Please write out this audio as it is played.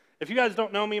If you guys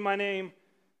don't know me, my name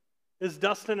is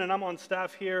Dustin, and I'm on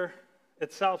staff here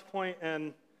at South Point.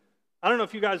 And I don't know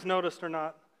if you guys noticed or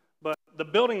not, but the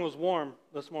building was warm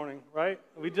this morning, right?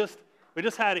 We just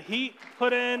had heat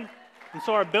put in, and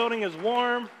so our building is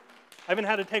warm. I even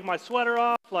had to take my sweater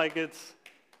off. Like it's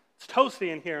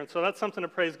toasty in here, and so that's something to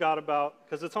praise God about,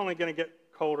 because it's only going to get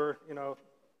colder. You know,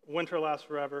 winter lasts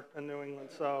forever in New England,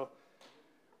 so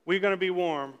we're going to be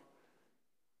warm.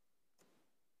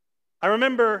 I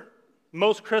remember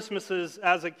most Christmases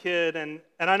as a kid, and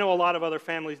I know a lot of other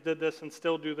families did this and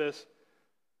still do this,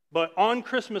 but on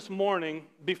Christmas morning,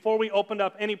 before we opened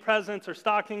up any presents or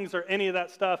stockings or any of that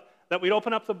stuff, that we'd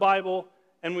open up the Bible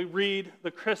and we read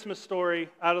the Christmas story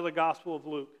out of the Gospel of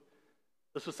Luke.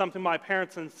 This was something my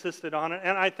parents insisted on,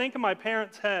 and I think in my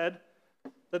parents' head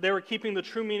that they were keeping the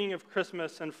true meaning of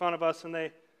Christmas in front of us, and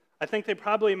I think they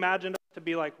probably imagined us to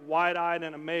be like wide-eyed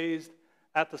and amazed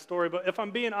at the story. But if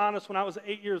I'm being honest, when I was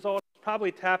 8 years old, I was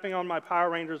probably tapping on my Power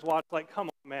Rangers watch, like, come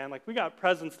on, man, like we got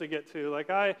presents to get to,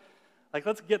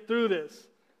 let's get through this.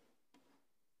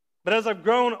 But as I've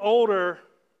grown older,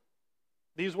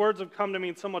 these words have come to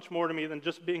mean so much more to me than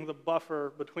just being the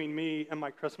buffer between me and my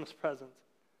Christmas presents.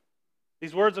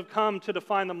 These words have come to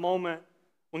define the moment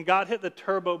when God hit the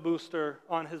turbo booster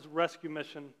on his rescue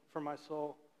mission for my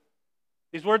soul.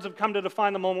 These words have come to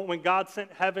define the moment when God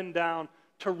sent heaven down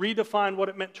to redefine what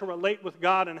it meant to relate with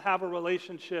God and have a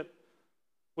relationship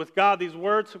with God. These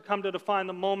words have come to define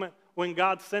the moment when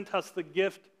God sent us the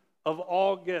gift of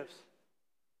all gifts.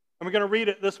 And we're going to read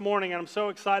it this morning, and I'm so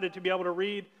excited to be able to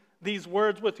read these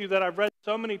words with you that I've read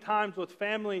so many times with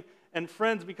family and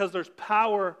friends, because there's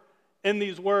power in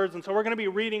these words. And so we're going to be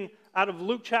reading out of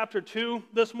Luke chapter 2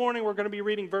 this morning. We're going to be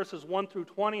reading verses 1 through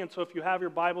 20, and so if you have your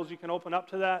Bibles, you can open up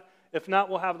to that. If not,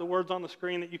 we'll have the words on the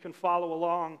screen that you can follow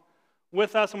along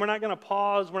with us, and we're not going to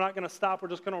pause, we're not going to stop, we're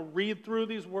just going to read through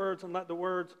these words and let the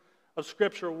words of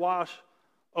Scripture wash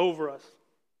over us.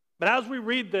 But as we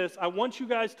read this, I want you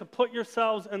guys to put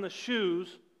yourselves in the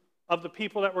shoes of the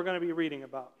people that we're going to be reading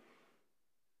about.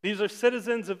 These are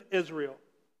citizens of Israel.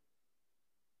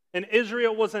 And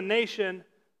Israel was a nation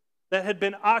that had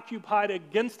been occupied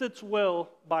against its will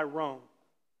by Rome.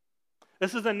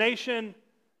 This is a nation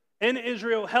in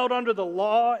Israel held under the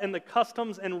law and the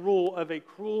customs and rule of a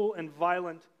cruel and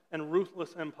violent and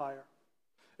ruthless empire.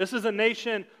 This is a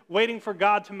nation waiting for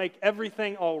God to make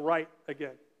everything all right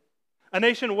again. A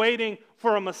nation waiting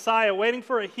for a Messiah, waiting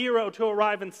for a hero to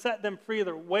arrive and set them free.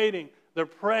 They're waiting, they're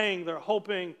praying, they're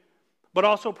hoping, but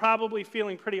also probably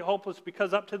feeling pretty hopeless,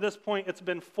 because up to this point it's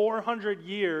been 400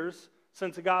 years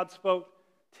since God spoke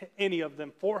to any of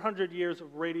them. 400 years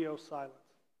of radio silence.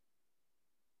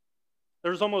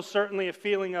 There's almost certainly a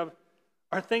feeling of,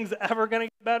 are things ever going to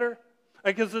get better?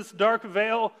 Like, is this dark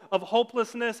veil of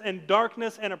hopelessness and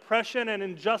darkness and oppression and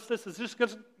injustice, is this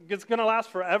going to last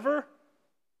forever?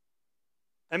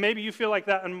 And maybe you feel like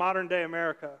that in modern day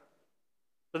America.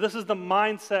 But this is the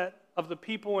mindset of the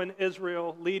people in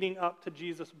Israel leading up to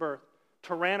Jesus' birth.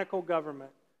 Tyrannical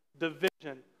government,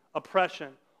 division, oppression,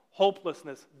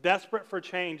 hopelessness, desperate for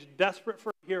change, desperate for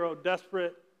a hero,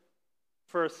 desperate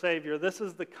for a Savior. This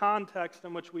is the context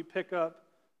in which we pick up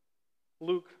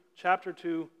Luke chapter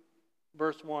 2,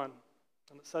 verse 1.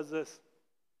 And it says this. It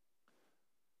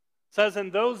says, in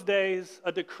those days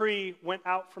a decree went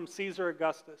out from Caesar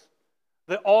Augustus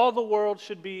that all the world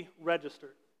should be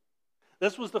registered.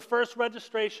 This was the first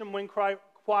registration when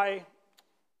Quirinius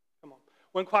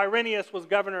was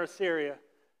governor of Syria.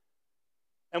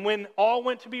 And when all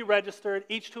went to be registered,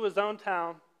 each to his own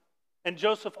town, and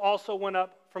Joseph also went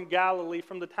up from Galilee,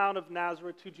 from the town of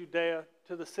Nazareth to Judea,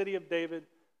 to the city of David,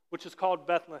 which is called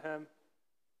Bethlehem,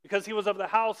 because he was of the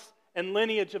house and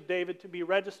lineage of David, to be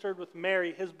registered with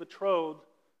Mary, his betrothed,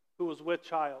 who was with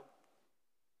child.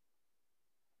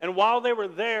 And while they were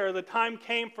there, the time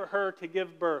came for her to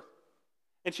give birth.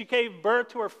 And she gave birth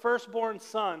to her firstborn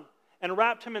son, and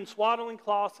wrapped him in swaddling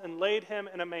cloths, and laid him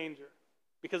in a manger,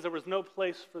 because there was no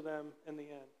place for them in the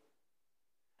inn.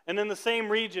 And in the same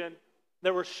region,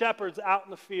 there were shepherds out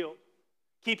in the field,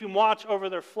 keeping watch over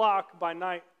their flock by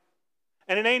night.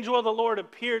 And an angel of the Lord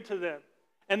appeared to them,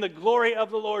 and the glory of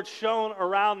the Lord shone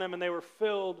around them, and they were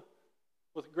filled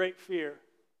with great fear.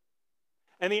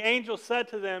 And the angel said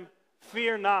to them,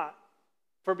 fear not,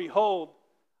 for behold,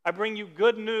 I bring you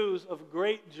good news of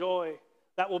great joy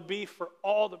that will be for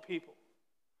all the people.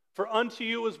 For unto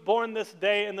you is born this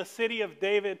day in the city of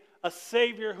David a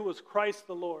Savior, who is Christ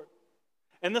the Lord.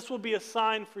 And this will be a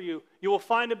sign for you. You will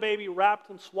find a baby wrapped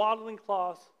in swaddling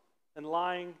cloths and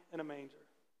lying in a manger.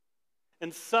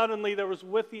 And suddenly there was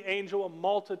with the angel a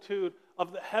multitude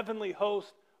of the heavenly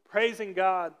host praising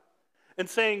God and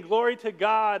saying, "Glory to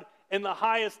God in the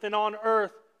highest, and on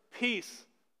earth peace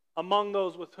among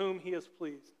those with whom he is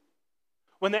pleased."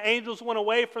 When the angels went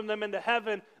away from them into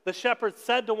heaven, the shepherds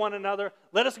said to one another,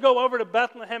 "Let us go over to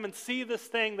Bethlehem and see this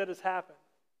thing that has happened,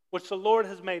 which the Lord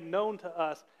has made known to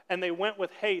us." And they went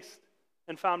with haste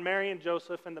and found Mary and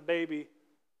Joseph and the baby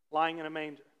lying in a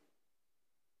manger.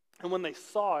 And when they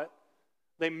saw it,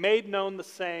 they made known the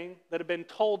saying that had been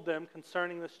told them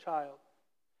concerning this child.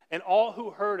 And all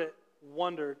who heard it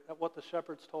wondered at what the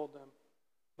shepherds told them.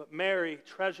 But Mary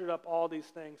treasured up all these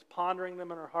things, pondering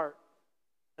them in her heart.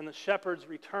 And the shepherds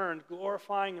returned,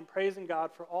 glorifying and praising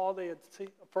God for all they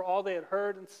had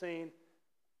heard and seen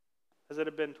as it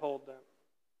had been told them.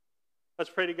 Let's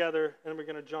pray together, and we're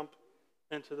going to jump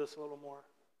into this a little more.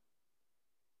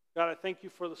 God, I thank you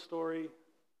for the story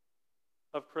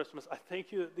of Christmas. I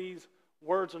thank you that these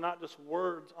words are not just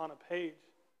words on a page,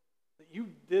 that you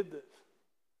did this,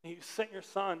 and you sent your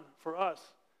Son for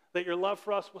us, that your love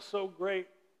for us was so great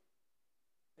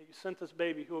that you sent this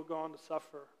baby who will go on to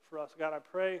suffer for us. God, I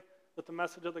pray that the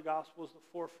message of the gospel is the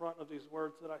forefront of these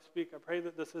words that I speak. I pray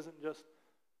that this isn't just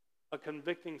a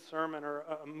convicting sermon or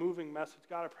a moving message.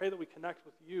 God, I pray that we connect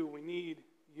with you. We need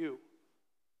you.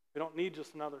 We don't need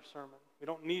just another sermon. We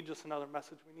don't need just another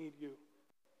message. We need you.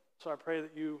 So I pray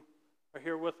that you are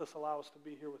here with us. Allow us to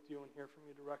be here with you and hear from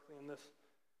you directly in this.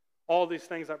 All these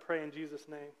things I pray in Jesus'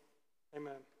 name.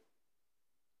 Amen.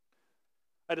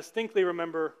 I distinctly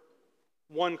remember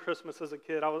one Christmas as a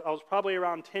kid. I was probably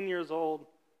around 10 years old,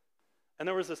 and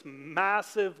there was this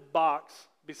massive box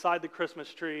beside the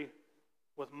Christmas tree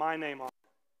with my name on it.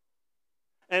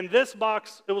 And this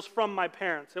box, it was from my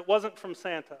parents. It wasn't from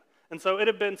Santa. And so it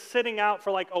had been sitting out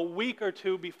for like a week or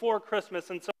two before Christmas,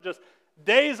 and so just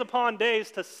days upon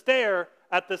days to stare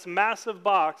at this massive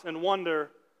box and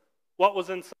wonder what was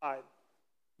inside.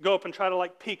 Go up and try to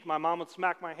like peek. My mom would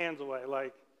smack my hands away.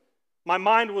 Like, my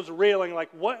mind was reeling, like,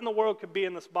 what in the world could be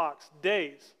in this box?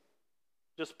 Days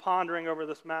just pondering over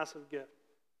this massive gift.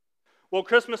 Well,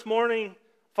 Christmas morning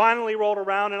finally rolled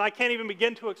around, and I can't even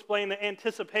begin to explain the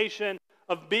anticipation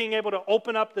of being able to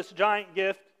open up this giant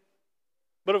gift.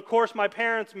 But of course, my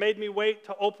parents made me wait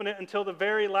to open it until the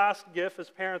very last gift, as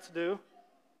parents do.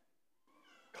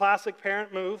 Classic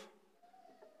parent move.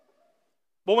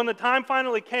 But when the time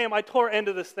finally came, I tore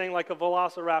into this thing like a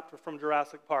velociraptor from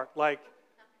Jurassic Park.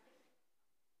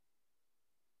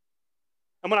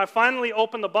 And when I finally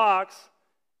opened the box,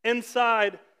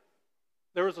 inside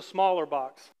there was a smaller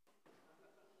box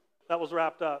that was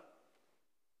wrapped up.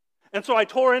 And so I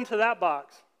tore into that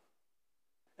box.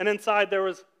 And inside there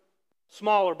was a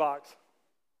smaller box.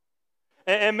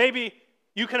 And maybe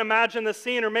you can imagine this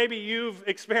scene, or maybe you've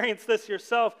experienced this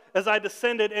yourself, as I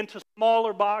descended into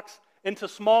smaller box,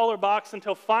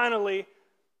 until finally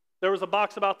there was a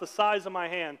box about the size of my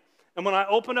hand. And when I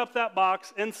opened up that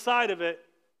box, inside of it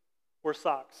were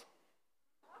socks.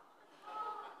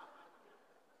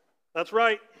 That's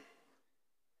right.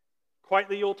 Quite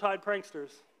the Yuletide pranksters,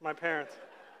 my parents.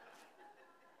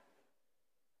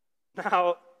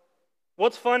 Now,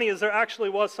 what's funny is there actually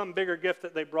was some bigger gift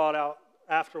that they brought out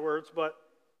afterwards, but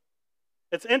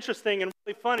it's interesting and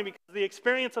really funny because the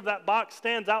experience of that box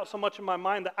stands out so much in my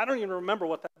mind that I don't even remember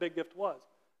what that big gift was.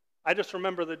 I just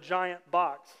remember the giant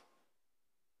box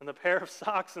and the pair of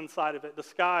socks inside of it,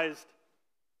 disguised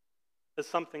as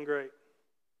something great.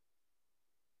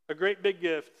 A great big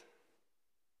gift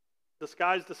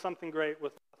disguised as something great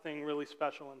with nothing really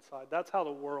special inside. That's how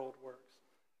the world works.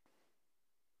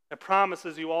 It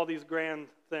promises you all these grand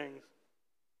things.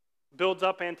 Builds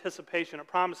up anticipation. It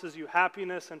promises you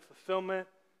happiness and fulfillment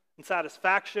and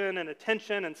satisfaction and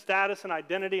attention and status and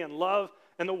identity and love.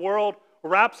 And the world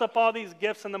wraps up all these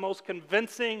gifts in the most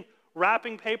convincing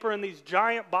wrapping paper in these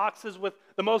giant boxes with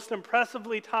the most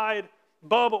impressively tied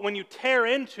bow. But when you tear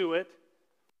into it,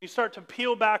 you start to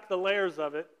peel back the layers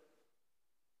of it,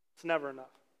 it's never enough.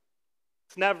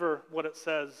 It's never what it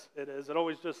says it is. It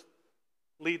always just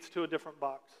leads to a different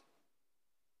box.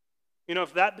 You know,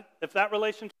 if that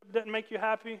relationship didn't make you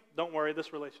happy, don't worry,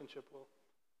 this relationship will.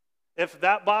 If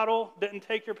that bottle didn't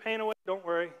take your pain away, don't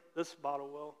worry, this bottle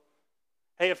will.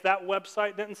 Hey, if that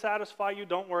website didn't satisfy you,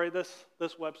 don't worry, this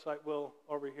website will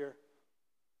over here.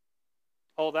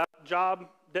 Oh, that job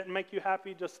didn't make you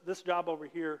happy, just this job over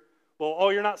here. Well, oh,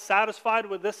 you're not satisfied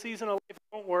with this season of life,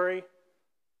 don't worry,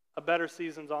 a better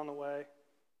season's on the way.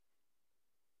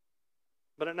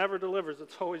 But it never delivers,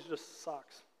 it's always just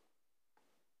socks.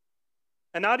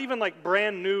 And not even like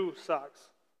brand new socks.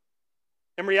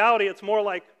 In reality, it's more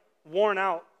like worn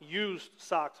out, used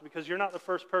socks, because you're not the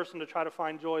first person to try to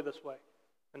find joy this way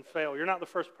and fail. You're not the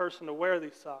first person to wear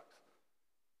these socks,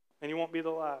 and you won't be the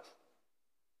last.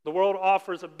 The world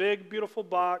offers a big, beautiful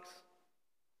box,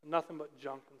 nothing but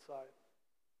junk inside.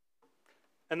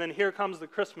 And then here comes the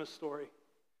Christmas story.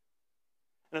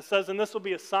 And it says, and this will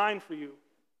be a sign for you.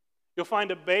 You'll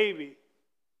find a baby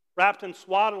wrapped in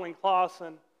swaddling cloths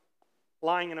and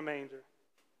lying in a manger.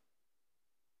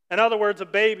 In other words, a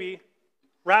baby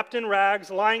wrapped in rags,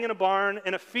 lying in a barn,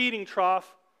 in a feeding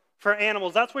trough for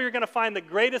animals. That's where you're going to find the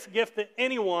greatest gift that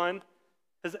anyone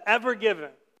has ever given.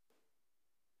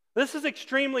 This is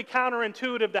extremely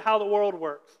counterintuitive to how the world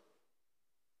works.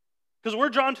 Because we're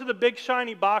drawn to the big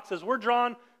shiny boxes. We're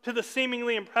drawn to the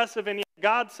seemingly impressive, and yet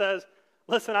God says,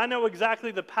 listen, I know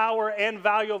exactly the power and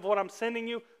value of what I'm sending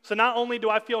you, so not only do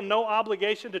I feel no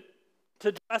obligation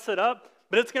to dress it up,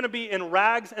 but it's going to be in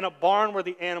rags in a barn where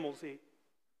the animals eat.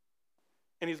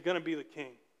 And he's going to be the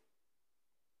king.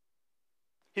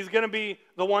 He's going to be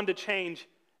the one to change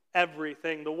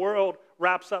everything. The world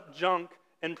wraps up junk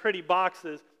in pretty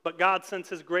boxes, but God sends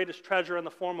his greatest treasure in the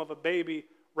form of a baby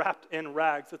wrapped in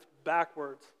rags. It's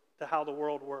backwards to how the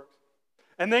world works.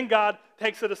 And then God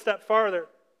takes it a step farther.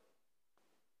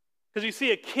 Because you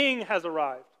see, a king has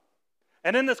arrived.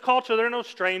 And in this culture, they're no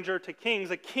stranger to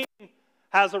kings. A king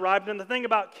has arrived. And the thing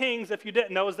about kings, if you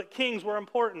didn't know, is that kings were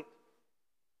important.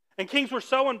 And kings were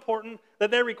so important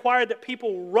that they required that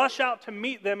people rush out to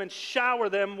meet them and shower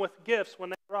them with gifts when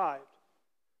they arrived.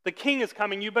 The king is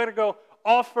coming. You better go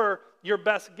offer your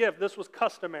best gift. This was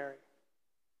customary.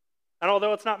 And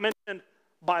although it's not mentioned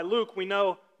by Luke, we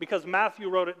know because Matthew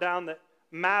wrote it down that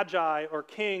magi or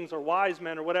kings or wise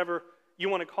men or whatever you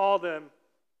want to call them,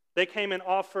 they came and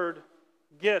offered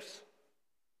gifts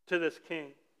to this king.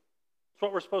 That's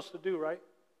what we're supposed to do, right?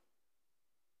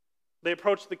 They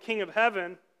approached the king of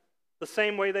heaven the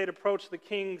same way they'd approach the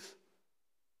kings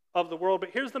of the world. But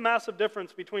here's the massive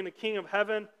difference between the king of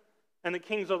heaven and the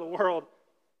kings of the world.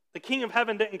 The king of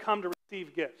heaven didn't come to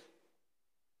receive gifts.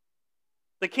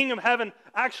 The king of heaven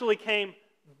actually came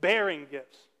bearing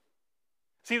gifts.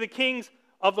 See, the kings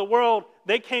of the world,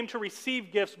 they came to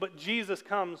receive gifts, but Jesus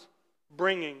comes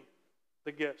bringing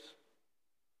the gifts.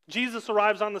 Jesus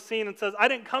arrives on the scene and says, I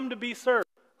didn't come to be served.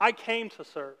 I came to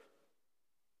serve.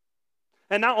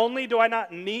 And not only do I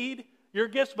not need your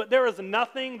gifts, but there is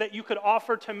nothing that you could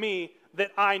offer to me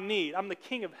that I need. I'm the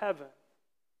king of heaven.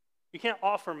 You can't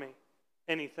offer me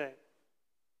anything.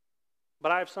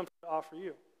 But I have something to offer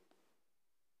you.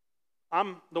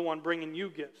 I'm the one bringing you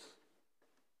gifts.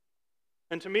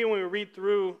 And to me, when we read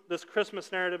through this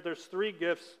Christmas narrative, there's three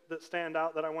gifts that stand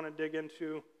out that I want to dig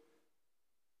into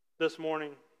this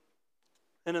morning.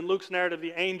 And in Luke's narrative,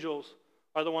 the angels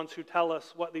are the ones who tell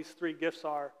us what these three gifts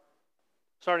are.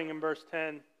 Starting in verse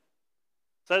 10. It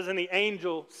says, and the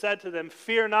angel said to them,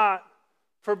 fear not,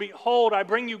 for behold, I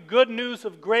bring you good news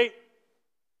of great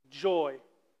joy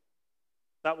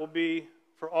that will be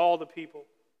for all the people.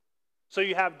 So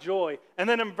you have joy. And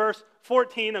then in verse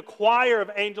 14, a choir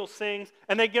of angels sings,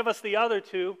 and they give us the other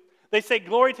two. They say,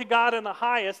 glory to God in the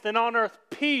highest, and on earth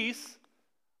peace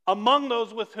among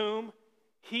those with whom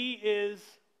he is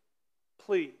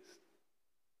pleased.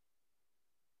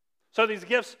 So these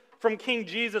gifts from King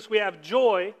Jesus, we have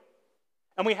joy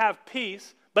and we have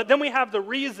peace, but then we have the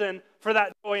reason for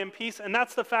that joy and peace, and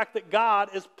that's the fact that God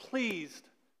is pleased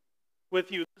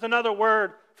with you. There's another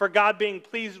word for God being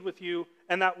pleased with you,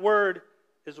 and that word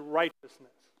is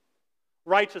righteousness.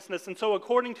 Righteousness. And so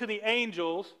according to the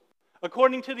angels,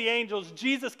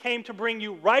 Jesus came to bring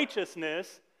you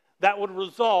righteousness that would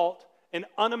result in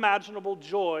unimaginable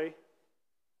joy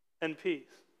and peace.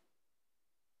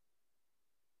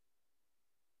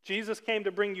 Jesus came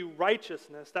to bring you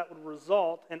righteousness that would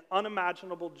result in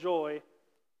unimaginable joy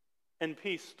and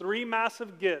peace. Three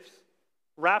massive gifts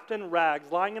wrapped in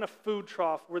rags, lying in a food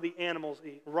trough where the animals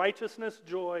eat. Righteousness,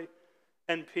 joy,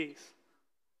 and peace.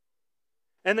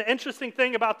 And the interesting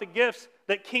thing about the gifts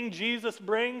that King Jesus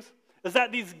brings is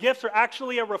that these gifts are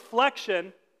actually a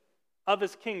reflection of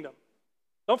his kingdom.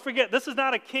 Don't forget, this is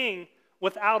not a king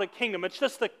without a kingdom. It's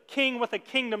just a king with a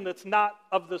kingdom that's not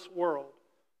of this world.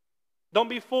 Don't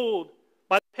be fooled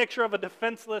by the picture of a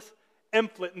defenseless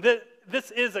infant.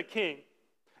 This is a king.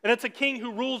 And it's a king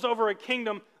who rules over a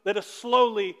kingdom that is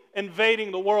slowly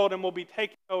invading the world and will be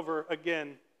taken over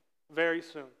again very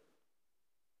soon.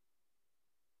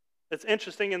 It's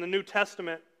interesting, in the New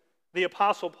Testament, the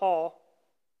Apostle Paul,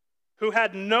 who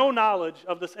had no knowledge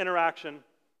of this interaction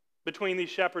between these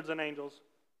shepherds and angels,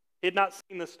 he had not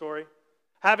seen this story.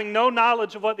 Having no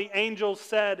knowledge of what the angels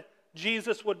said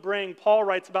Jesus would bring, Paul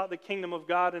writes about the kingdom of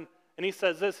God, and he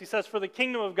says this. He says, for the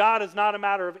kingdom of God is not a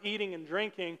matter of eating and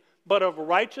drinking, but of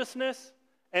righteousness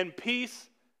and peace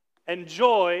and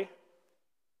joy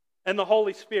and the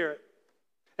Holy Spirit.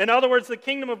 In other words, the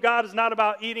kingdom of God is not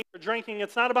about eating or drinking.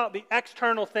 It's not about the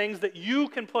external things that you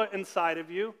can put inside of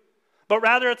you, but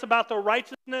rather it's about the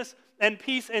righteousness and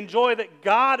peace and joy that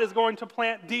God is going to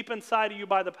plant deep inside of you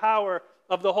by the power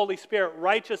of the Holy Spirit.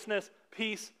 Righteousness,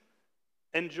 peace,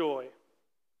 and joy.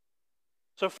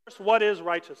 So first, what is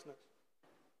righteousness?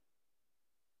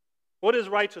 What is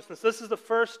righteousness? This is the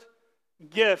first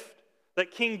gift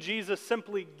that King Jesus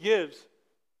simply gives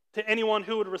to anyone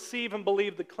who would receive and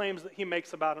believe the claims that he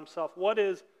makes about himself. What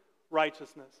is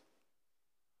righteousness?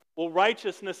 Well,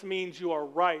 righteousness means you are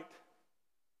right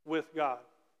with God.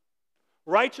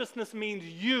 Righteousness means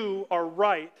you are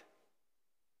right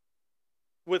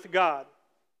with God.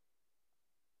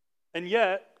 And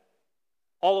yet,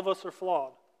 all of us are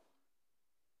flawed.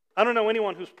 I don't know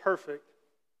anyone who's perfect.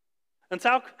 And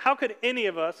so how could any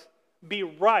of us be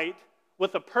right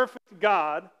with a perfect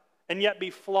God and yet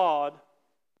be flawed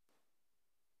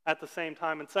at the same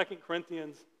time? In 2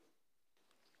 Corinthians,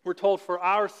 we're told for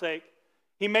our sake,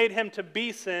 he made him to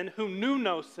be sin who knew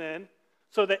no sin,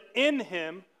 so that in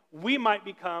him we might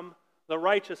become the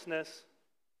righteousness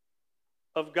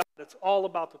of God. It's all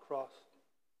about the cross.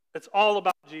 It's all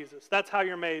about Jesus. That's how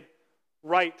you're made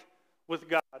right with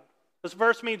God. This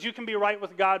verse means you can be right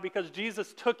with God because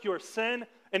Jesus took your sin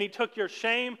and he took your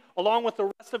shame along with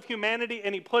the rest of humanity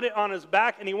and he put it on his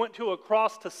back and he went to a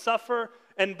cross to suffer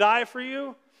and die for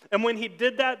you. And when he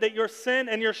did that your sin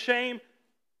and your shame,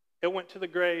 it went to the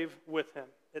grave with him.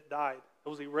 It died. It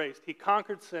was erased. He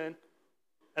conquered sin,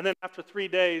 and then after 3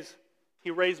 days, he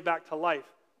raised back to life.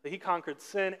 He conquered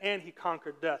sin and he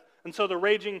conquered death. And so the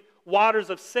raging waters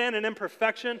of sin and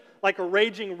imperfection, like a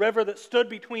raging river that stood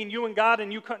between you and God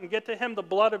and you couldn't get to him, the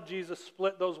blood of Jesus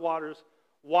split those waters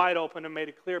wide open and made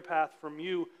a clear path from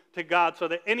you to God, so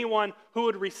that anyone who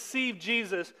would receive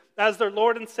Jesus as their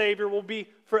Lord and Savior will be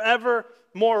forever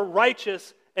more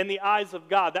righteous in the eyes of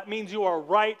God. That means you are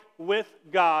right with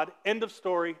God. End of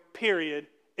story, period.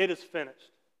 It is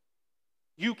finished.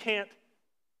 You can't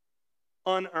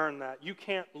unearn that. You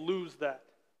can't lose that.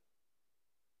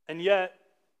 And yet,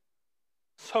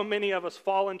 so many of us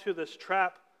fall into this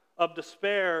trap of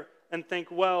despair and think,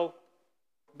 well,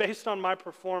 based on my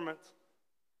performance,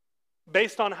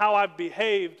 based on how I've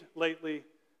behaved lately,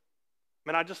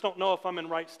 man, I just don't know if I'm in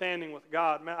right standing with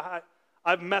God. Man,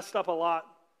 I've messed up a lot,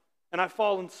 and I've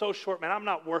fallen so short. Man, I'm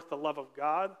not worth the love of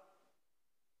God.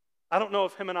 I don't know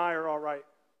if him and I are all right.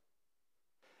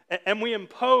 And we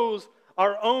impose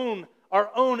our own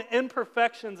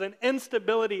imperfections and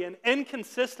instability and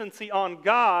inconsistency on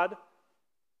God,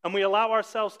 and we allow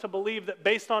ourselves to believe that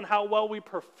based on how well we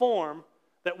perform,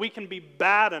 that we can be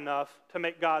bad enough to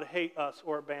make God hate us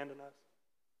or abandon us.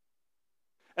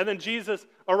 And then Jesus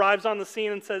arrives on the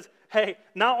scene and says, hey,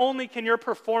 not only can your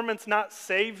performance not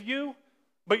save you,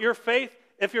 but your faith,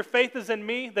 if your faith is in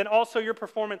me, then also your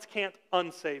performance can't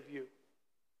unsave you.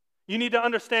 You need to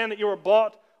understand that you were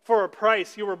bought for a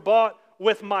price. You were bought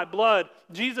with my blood.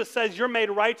 Jesus says you're made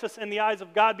righteous in the eyes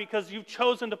of God because you've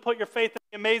chosen to put your faith in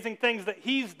the amazing things that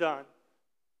he's done.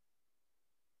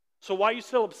 So why are you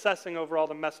still obsessing over all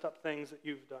the messed up things that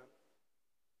you've done?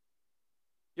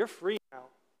 You're free now.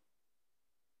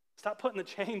 Stop putting the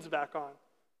chains back on.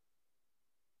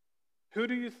 Who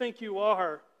do you think you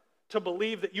are to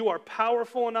believe that you are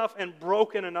powerful enough and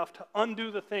broken enough to undo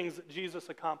the things that Jesus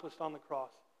accomplished on the cross?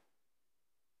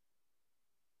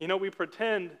 You know, we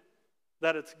pretend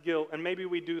that it's guilt, and maybe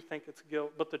we do think it's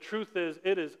guilt, but the truth is,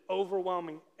 it is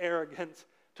overwhelming arrogance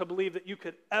to believe that you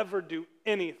could ever do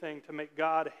anything to make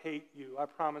God hate you. I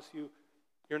promise you,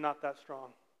 you're not that strong.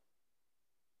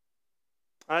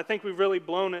 And I think we've really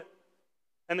blown it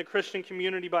in the Christian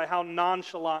community by how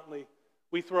nonchalantly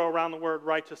we throw around the word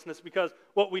righteousness, because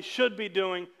what we should be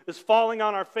doing is falling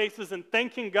on our faces and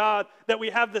thanking God that we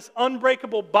have this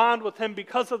unbreakable bond with him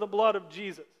because of the blood of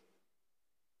Jesus.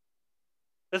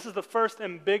 This is the first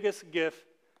and biggest gift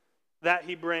that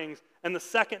he brings. And the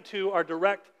second two are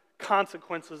direct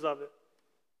consequences of it.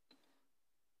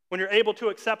 When you're able to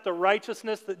accept the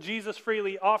righteousness that Jesus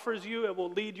freely offers you, it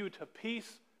will lead you to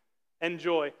peace and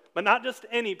joy. But not just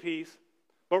any peace,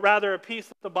 but rather a peace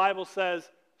that the Bible says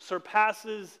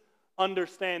surpasses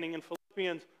understanding. In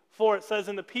Philippians 4, it says,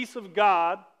 "And the peace of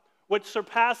God, which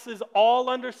surpasses all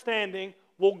understanding,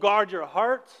 will guard your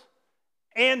hearts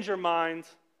and your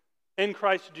minds in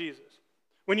Christ Jesus."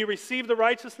 When you receive the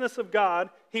righteousness of God,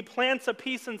 he plants a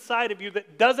peace inside of you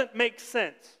that doesn't make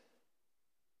sense.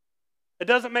 It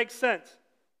doesn't make sense.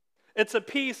 It's a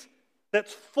peace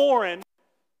that's foreign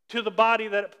to the body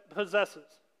that it possesses.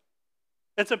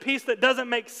 It's a peace that doesn't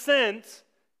make sense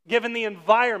given the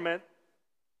environment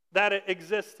that it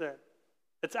exists in.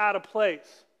 It's out of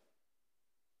place.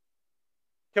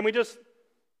 Can we just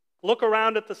look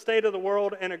around at the state of the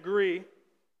world and agree,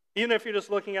 even if you're just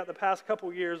looking at the past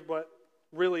couple years, but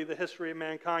really the history of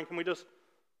mankind, can we just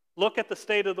look at the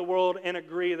state of the world and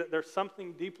agree that there's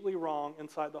something deeply wrong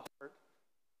inside the heart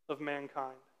of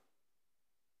mankind?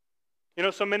 You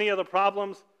know, so many of the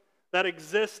problems that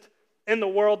exist in the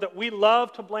world that we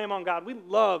love to blame on God. We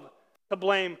love to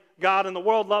blame God, and the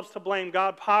world loves to blame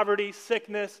God. Poverty,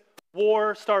 sickness,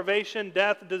 war, starvation,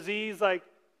 death, disease,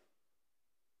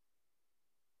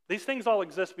 these things all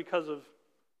exist because of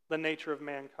the nature of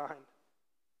mankind.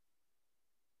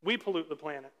 We pollute the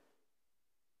planet.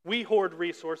 We hoard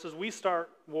resources. We start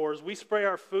wars. We spray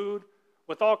our food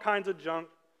with all kinds of junk.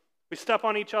 We step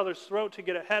on each other's throat to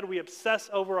get ahead. We obsess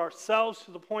over ourselves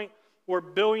to the point where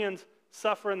billions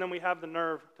suffer, and then we have the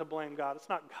nerve to blame God. It's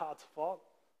not God's fault.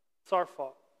 It's our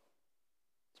fault.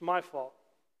 It's my fault.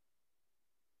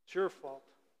 It's your fault.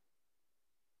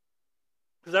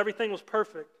 Because everything was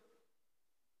perfect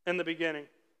in the beginning.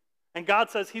 And God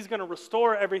says He's going to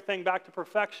restore everything back to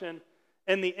perfection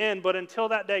in the end. But until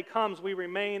that day comes, we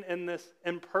remain in this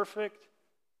imperfect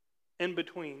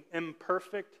in-between.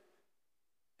 Imperfect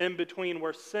in-between,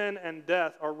 where sin and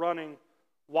death are running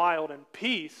wild, and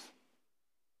peace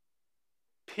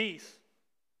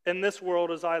in this world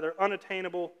is either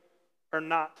unattainable or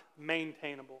not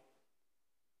maintainable.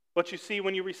 But you see,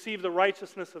 when you receive the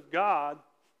righteousness of God,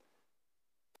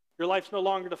 your life's no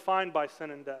longer defined by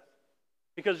sin and death,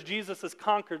 because Jesus has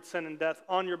conquered sin and death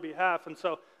on your behalf. And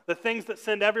so the things that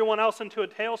send everyone else into a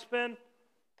tailspin,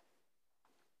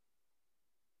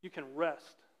 you can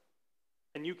rest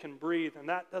and you can breathe, and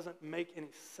that doesn't make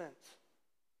any sense.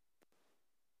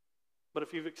 But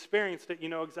if you've experienced it, you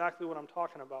know exactly what I'm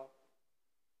talking about.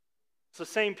 It's the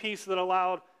same peace that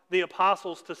allowed the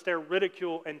apostles to stare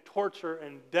ridicule and torture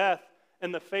and death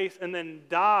in the face and then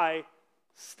die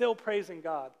still praising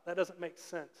God. That doesn't make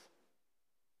sense.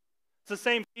 It's the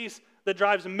same peace that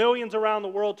drives millions around the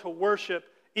world to worship,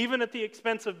 even at the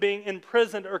expense of being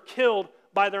imprisoned or killed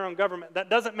by their own government. That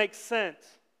doesn't make sense.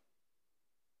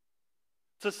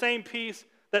 It's the same peace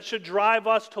that should drive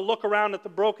us to look around at the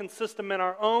broken system in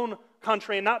our own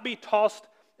country and not be tossed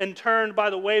and turned by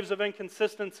the waves of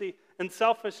inconsistency and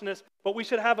selfishness, but we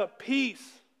should have a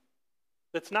peace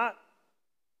that's not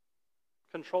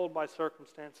controlled by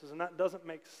circumstances, and that doesn't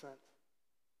make sense.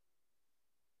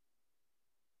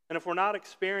 And if we're not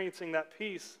experiencing that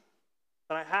peace,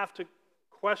 then I have to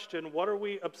question, what are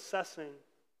we obsessing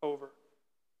over?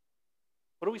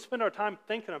 What do we spend our time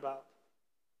thinking about?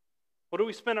 What do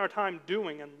we spend our time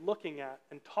doing and looking at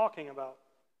and talking about?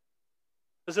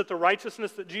 Is it the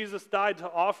righteousness that Jesus died to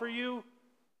offer you?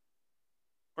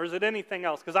 Or is it anything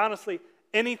else? Because honestly,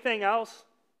 anything else,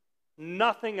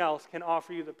 nothing else can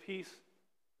offer you the peace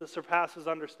that surpasses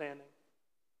understanding.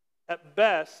 At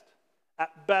best,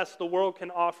 the world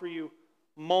can offer you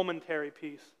momentary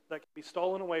peace that can be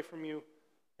stolen away from you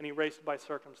and erased by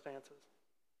circumstances.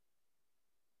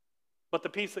 But the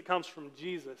peace that comes from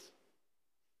Jesus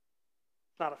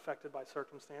is not affected by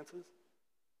circumstances.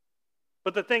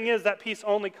 But the thing is, that peace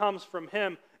only comes from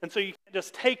Him, and so you can't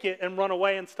just take it and run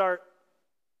away and start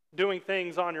doing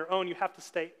things on your own. You have to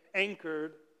stay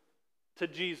anchored to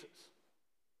Jesus.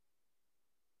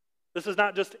 This is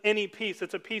not just any peace.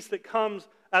 It's a peace that comes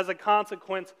as a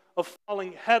consequence of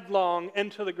falling headlong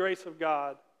into the grace of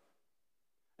God.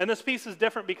 And this peace is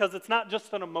different because it's not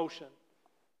just an emotion.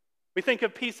 We think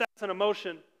of peace as an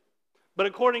emotion, but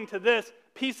according to this,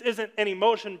 peace isn't an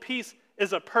emotion. Peace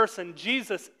is a person.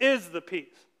 Jesus is the peace.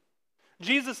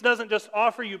 Jesus doesn't just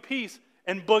offer you peace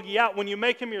and boogie out. When you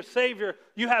make Him your Savior,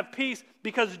 you have peace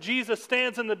because Jesus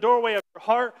stands in the doorway of your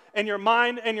heart and your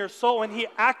mind and your soul, and He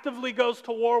actively goes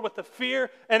to war with the fear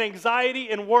and anxiety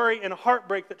and worry and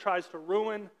heartbreak that tries to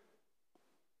ruin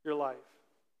your life.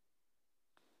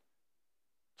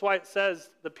 That's why it says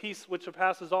the peace which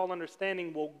surpasses all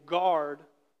understanding will guard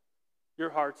your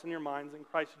hearts and your minds in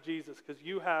Christ Jesus, because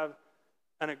you have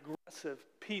an aggressive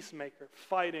peacemaker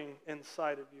fighting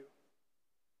inside of you.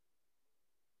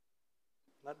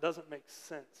 That doesn't make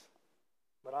sense,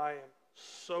 but I am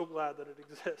so glad that it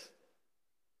exists,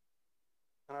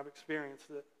 and I've experienced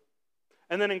it.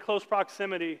 And then in close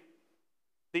proximity,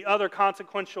 the other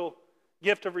consequential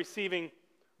gift of receiving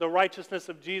the righteousness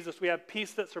of Jesus, we have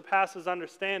peace that surpasses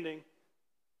understanding,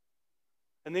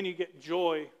 and then you get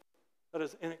joy that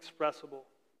is inexpressible.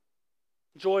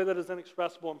 Joy that is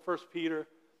inexpressible in 1 Peter.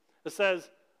 It says,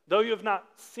 though you have not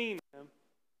seen Him,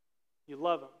 you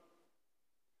love Him.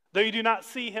 Though you do not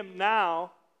see Him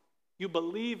now, you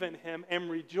believe in Him and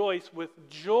rejoice with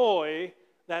joy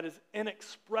that is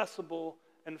inexpressible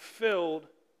and filled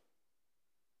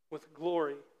with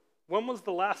glory, When was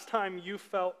the last time you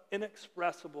felt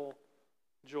inexpressible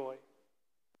joy?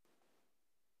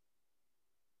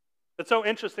 It's so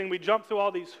interesting. We jump through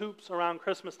all these hoops around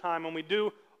Christmas time, and we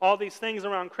do all these things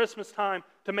around Christmas time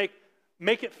to make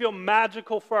it feel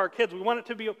magical for our kids. We want it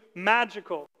to be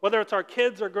magical. Whether it's our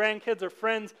kids or grandkids or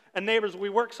friends and neighbors, we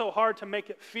work so hard to make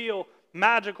it feel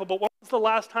magical. But when was the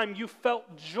last time you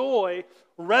felt joy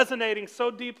resonating so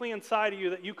deeply inside of you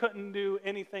that you couldn't do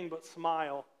anything but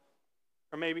smile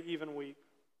or maybe even weep?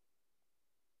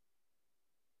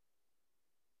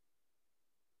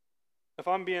 If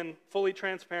I'm being fully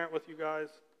transparent with you guys,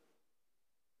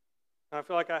 and I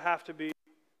feel like I have to be,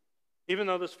 even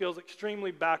though this feels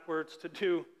extremely backwards to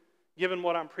do, given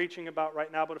what I'm preaching about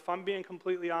right now, but if I'm being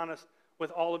completely honest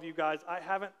with all of you guys, I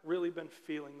haven't really been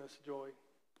feeling this joy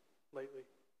lately.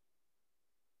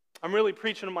 I'm really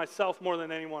preaching to myself more than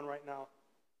anyone right now.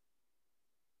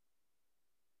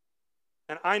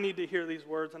 And I need to hear these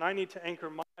words, and I need to anchor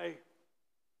my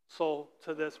soul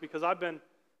to this, because I've been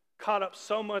caught up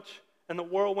so much in the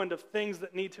whirlwind of things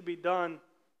that need to be done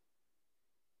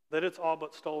that it's all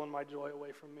but stolen my joy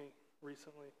away from me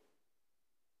recently.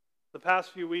 The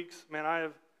past few weeks, man, I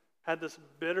have had this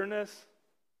bitterness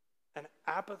and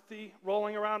apathy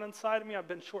rolling around inside of me. I've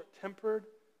been short-tempered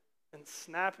and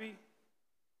snappy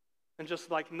and just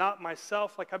like not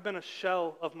myself. Like I've been a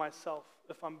shell of myself,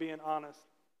 if I'm being honest.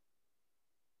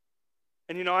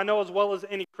 And you know, I know as well as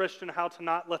any Christian how to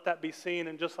not let that be seen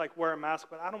and just like wear a mask,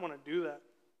 but I don't want to do that.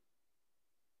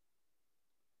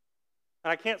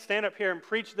 And I can't stand up here and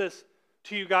preach this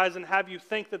to you guys and have you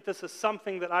think that this is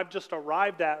something that I've just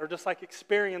arrived at or just like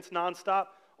experienced nonstop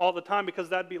all the time, because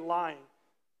that'd be lying.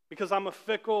 Because I'm a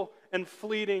fickle and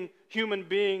fleeting human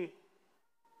being.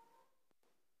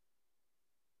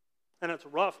 And it's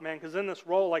rough, man, because in this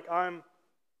role, like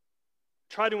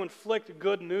try to inflict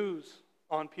good news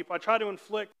on people. I try to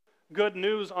inflict good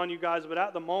news on you guys, but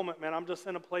at the moment, man, I'm just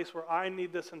in a place where I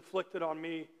need this inflicted on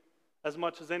me as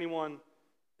much as anyone,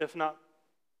 if not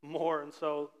more. And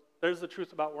so there's the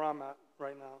truth about where I'm at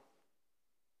right now.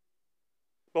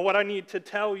 But what I need to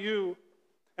tell you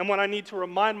and what I need to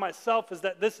remind myself is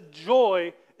that this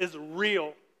joy is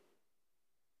real.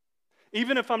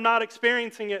 Even if I'm not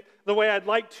experiencing it the way I'd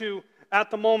like to at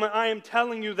the moment, I am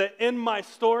telling you that in my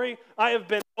story, I have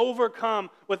been overcome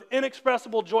with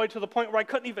inexpressible joy to the point where I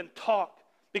couldn't even talk,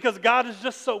 because God is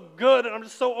just so good and I'm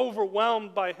just so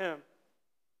overwhelmed by Him.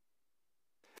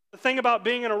 The thing about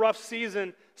being in a rough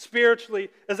season spiritually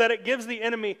is that it gives the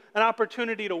enemy an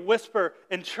opportunity to whisper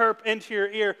and chirp into your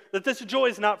ear that this joy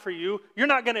is not for you. You're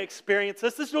not going to experience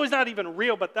this. This joy is not even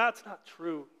real, but that's not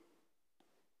true.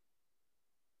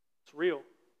 It's real.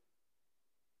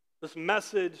 This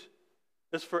message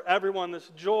is for everyone. This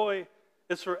joy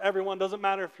is for everyone. Doesn't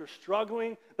matter if you're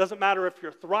struggling. Doesn't matter if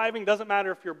you're thriving. Doesn't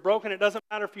matter if you're broken. It doesn't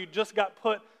matter if you just got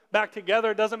put back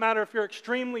together. It doesn't matter if you're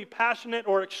extremely passionate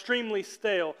or extremely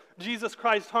stale. Jesus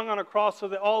Christ hung on a cross so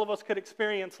that all of us could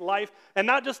experience life, and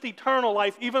not just eternal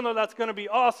life, even though that's going to be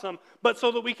awesome, but so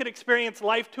that we could experience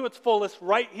life to its fullest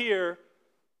right here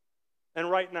and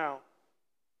right now.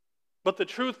 But the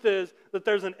truth is that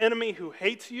there's an enemy who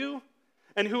hates you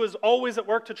and who is always at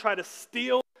work to try to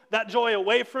steal that joy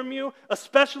away from you,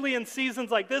 especially in seasons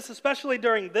like this, especially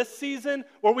during this season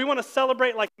where we want to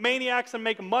celebrate like maniacs and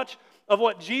make much of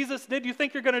what Jesus did. You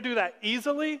think you're going to do that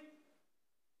easily?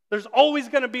 There's always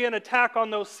going to be an attack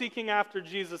on those seeking after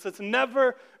Jesus. It's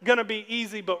never going to be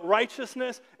easy, but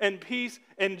righteousness and peace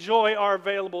and joy are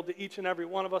available to each and every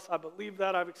one of us. I believe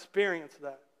that. I've experienced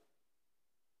that.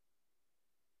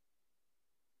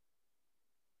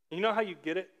 You know how you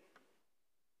get it?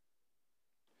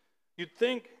 You'd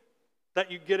think that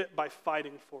you get it by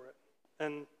fighting for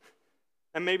it.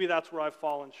 And maybe that's where I've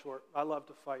fallen short. I love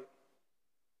to fight.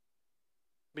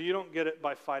 But you don't get it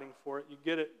by fighting for it. You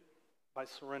get it by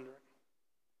surrendering.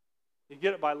 You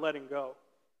get it by letting go.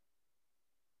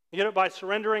 You get it by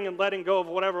surrendering and letting go of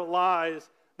whatever lies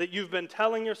that you've been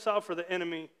telling yourself or the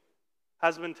enemy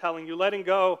has been telling you. Letting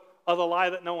go of the lie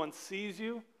that no one sees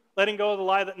you. Letting go of the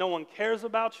lie that no one cares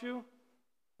about you.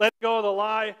 Letting go of the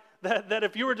lie that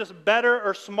if you were just better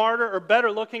or smarter or better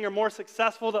looking or more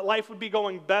successful, that life would be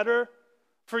going better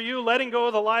for you. Letting go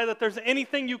of the lie that there's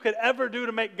anything you could ever do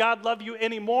to make God love you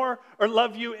any more or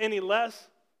love you any less.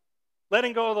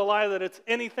 Letting go of the lie that it's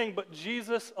anything but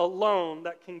Jesus alone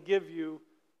that can give you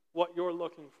what you're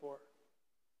looking for.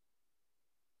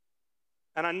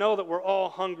 And I know that we're all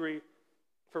hungry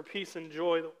for peace and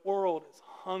joy. The world is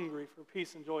hungry for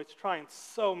peace and joy. It's trying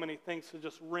so many things to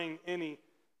just wring any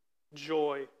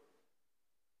joy.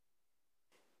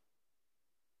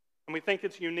 And we think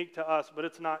it's unique to us, but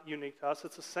it's not unique to us.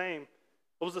 It's the same.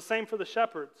 It was the same for the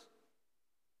shepherds.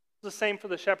 It's the same for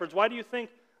the shepherds. Why do you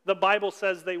think the Bible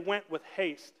says they went with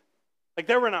haste? Like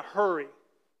they were in a hurry.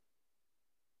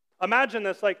 Imagine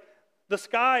this, like the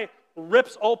sky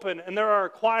rips open and there are a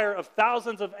choir of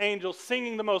thousands of angels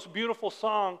singing the most beautiful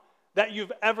song that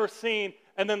you've ever seen,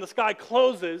 and then the sky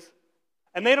closes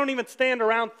and they don't even stand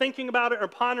around thinking about it or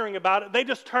pondering about it. They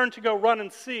just turn to go run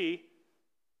and see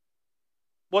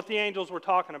what the angels were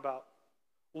talking about.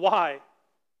 Why?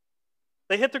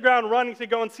 They hit the ground running to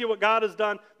go and see what God has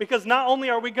done, because not only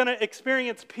are we going to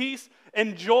experience peace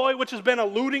and joy, which has been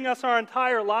eluding us our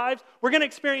entire lives, we're going to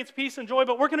experience peace and joy,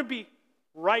 but we're going to be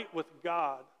right with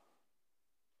God.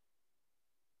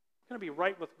 We're going to be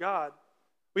right with God.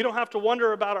 We don't have to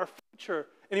wonder about our future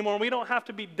anymore. We don't have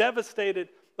to be devastated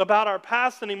about our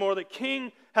past anymore. The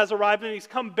King has arrived and he's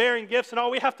come bearing gifts, and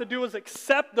all we have to do is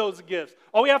accept those gifts.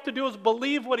 All we have to do is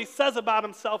believe what he says about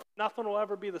himself. Nothing will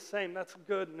ever be the same. That's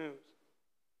good news.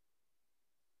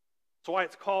 That's why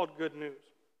it's called good news.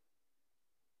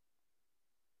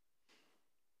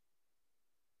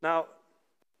 Now,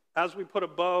 as we put a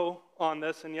bow on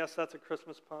this, and yes, that's a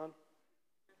Christmas pun.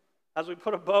 As we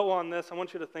put a bow on this, I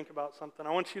want you to think about something. I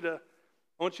want you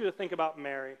to think about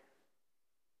Mary.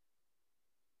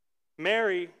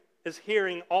 Mary is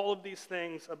hearing all of these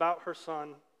things about her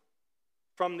son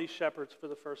from these shepherds for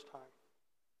the first time.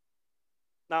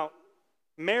 Now,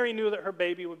 Mary knew that her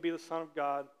baby would be the Son of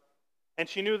God, and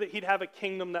she knew that he'd have a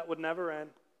kingdom that would never end.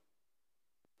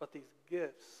 But these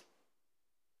gifts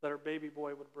that her baby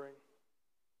boy would bring,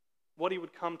 what he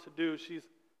would come to do, she's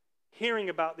hearing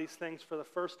about these things for the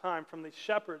first time from these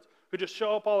shepherds who just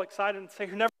show up all excited and say,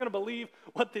 you're never going to believe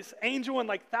what this angel and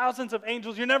like thousands of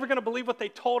angels, you're never going to believe what they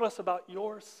told us about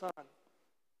your son. And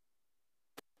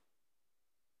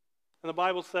the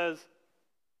Bible says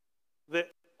that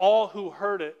all who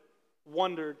heard it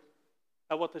wondered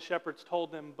at what the shepherds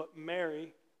told them, but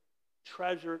Mary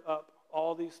treasured up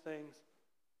all these things,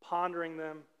 pondering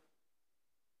them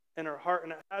in her heart.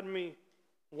 And it had me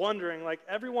wondering, like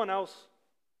everyone else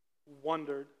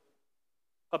wondered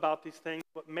about these things,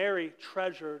 but Mary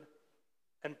treasured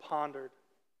and pondered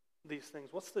these things.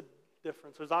 What's the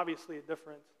difference? There's obviously a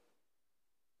difference.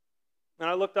 And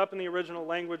I looked up in the original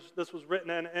language this was written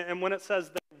in, and when it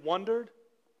says they wondered,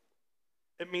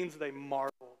 it means they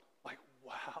marveled. Like,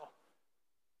 wow.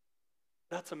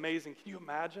 That's amazing. Can you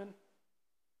imagine?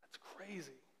 That's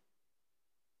crazy.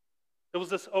 It was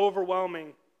this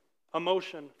overwhelming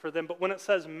emotion for them. But when it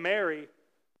says Mary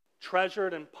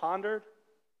treasured and pondered,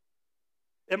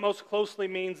 it most closely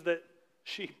means that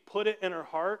she put it in her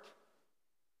heart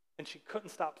and she couldn't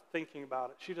stop thinking about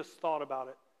it. She just thought about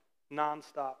it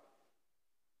nonstop.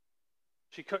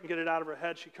 She couldn't get it out of her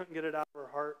head. She couldn't get it out of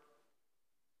her heart.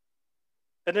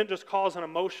 It didn't just cause an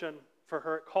emotion for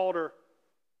her. It called her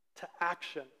to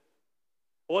action.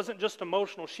 It wasn't just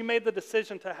emotional. She made the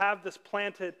decision to have this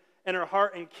planted in her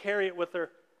heart and carry it with her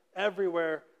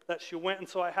everywhere that she went. And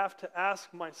so I have to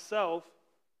ask myself,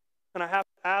 and I have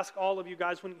to ask all of you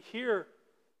guys, when you hear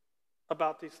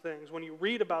about these things, when you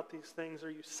read about these things, or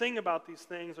you sing about these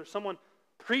things, or someone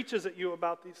preaches at you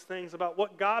about these things, about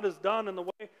what God has done and the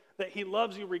way that he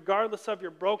loves you regardless of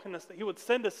your brokenness, that he would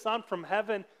send his son from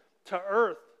heaven to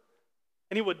earth,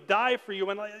 and he would die for you,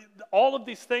 and all of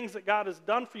these things that God has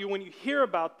done for you, when you hear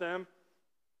about them,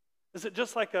 is it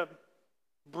just like a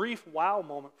brief wow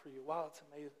moment for you? Wow, it's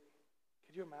amazing.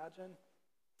 Could you imagine?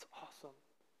 It's awesome.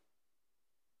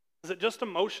 Is it just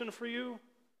emotion for you?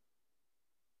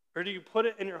 Or do you put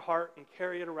it in your heart and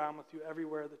carry it around with you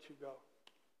everywhere that you go?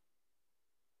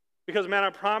 Because, man, I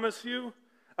promise you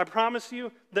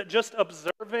that just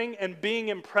observing and being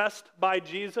impressed by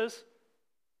Jesus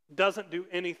doesn't do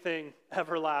anything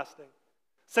everlasting.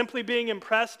 Simply being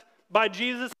impressed by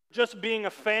Jesus, just being a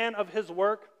fan of his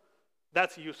work,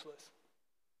 that's useless.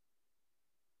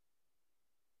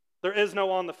 There is no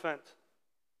on the fence.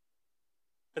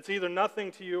 It's either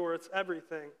nothing to you or it's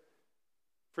everything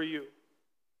for you.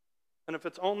 And if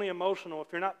it's only emotional, if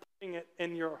you're not putting it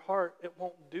in your heart, it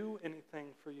won't do anything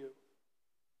for you.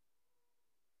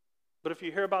 But if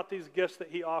you hear about these gifts that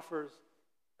he offers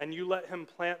and you let him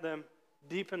plant them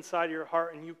deep inside your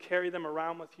heart and you carry them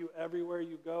around with you everywhere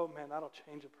you go, man, that'll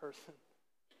change a person.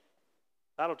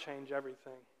 That'll change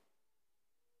everything.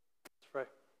 Let's pray.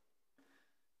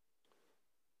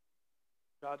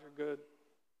 God, you're good.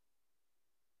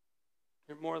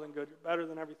 You're more than good. You're better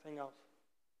than everything else.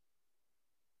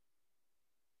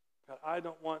 God, I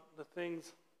don't want the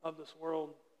things of this world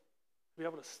to be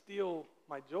able to steal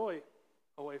my joy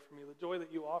away from you, the joy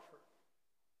that you offer.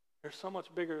 You're so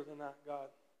much bigger than that, God.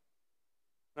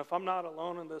 And if I'm not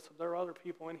alone in this, if there are other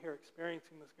people in here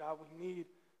experiencing this, God, we need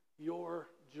your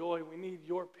joy. We need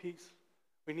your peace.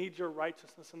 We need your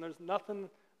righteousness, and there's nothing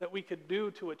that we could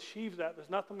do to achieve that. There's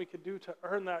nothing we could do to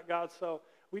earn that, God. So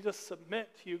we just submit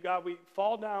to you, God. We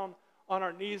fall down on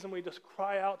our knees and we just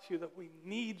cry out to you that we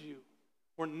need you.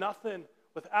 We're nothing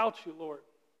without you, Lord.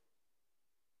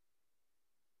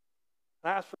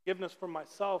 I ask forgiveness for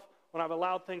myself when I've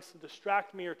allowed things to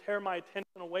distract me or tear my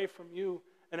attention away from you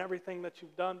and everything that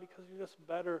you've done, because you're just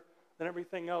better than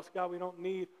everything else. God, we don't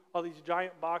need all these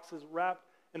giant boxes wrapped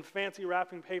in fancy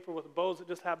wrapping paper with bows that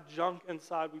just have junk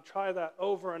inside. We try that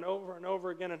over and over and over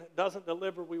again, and it doesn't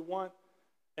deliver. We want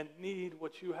and need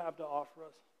what you have to offer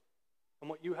us and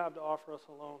what you have to offer us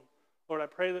alone. Lord, I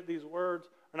pray that these words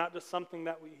are not just something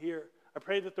that we hear. I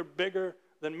pray that they're bigger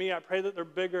than me. I pray that they're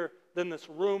bigger than this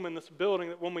room and this building,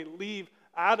 that when we leave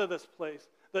out of this place,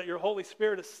 that your Holy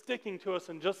Spirit is sticking to us,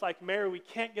 and just like Mary, we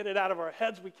can't get it out of our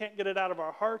heads, we can't get it out of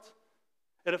our hearts.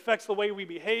 It affects the way we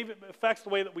behave, it affects the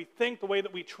way that we think, the way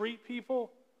that we treat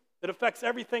people. It affects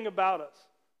everything about us.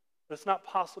 But it's not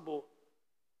possible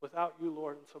without you,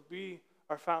 Lord. And so be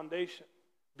our foundation,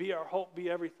 be our hope, be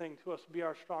everything to us, be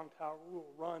our strong tower. We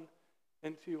will run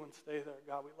into you and stay there,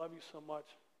 God. We love you so much.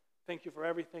 Thank you for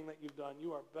everything that you've done.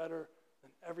 You are better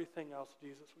than everything else,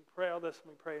 Jesus. We pray all this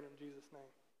and we pray it in Jesus'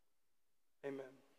 name. Amen.